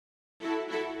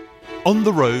On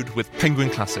the Road with Penguin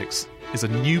Classics is a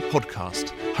new podcast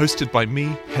hosted by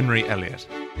me, Henry Elliott.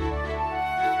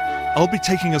 I'll be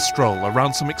taking a stroll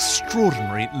around some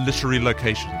extraordinary literary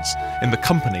locations in the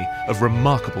company of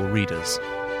remarkable readers.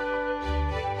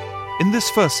 In this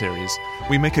first series,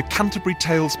 we make a Canterbury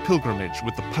Tales pilgrimage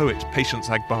with the poet Patience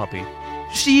Agbarby.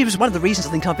 She was one of the reasons I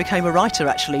think I became a writer,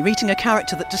 actually, reading a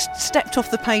character that just stepped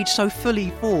off the page so fully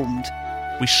formed.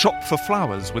 We shop for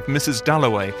flowers with Mrs.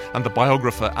 Dalloway and the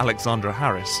biographer Alexandra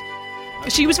Harris.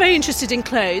 She was very interested in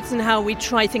clothes and how we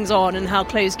try things on and how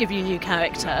clothes give you new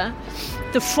character.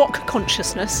 The frock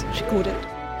consciousness, she called it.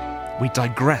 We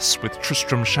digress with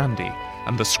Tristram Shandy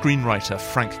and the screenwriter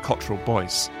Frank Cottrell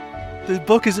Boyce. The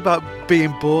book is about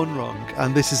being born wrong,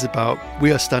 and this is about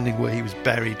we are standing where he was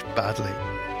buried badly.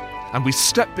 And we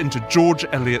step into George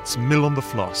Eliot's Mill on the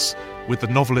Floss with the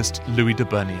novelist Louis de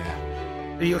Bernières.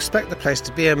 You expect the place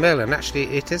to be a mill, and actually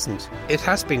it isn't. It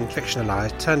has been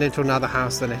fictionalised, turned into another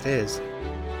house than it is.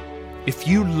 If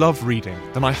you love reading,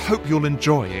 then I hope you'll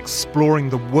enjoy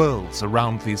exploring the worlds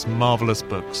around these marvellous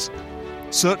books.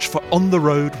 Search for On the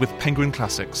Road with Penguin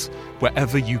Classics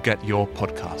wherever you get your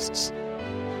podcasts.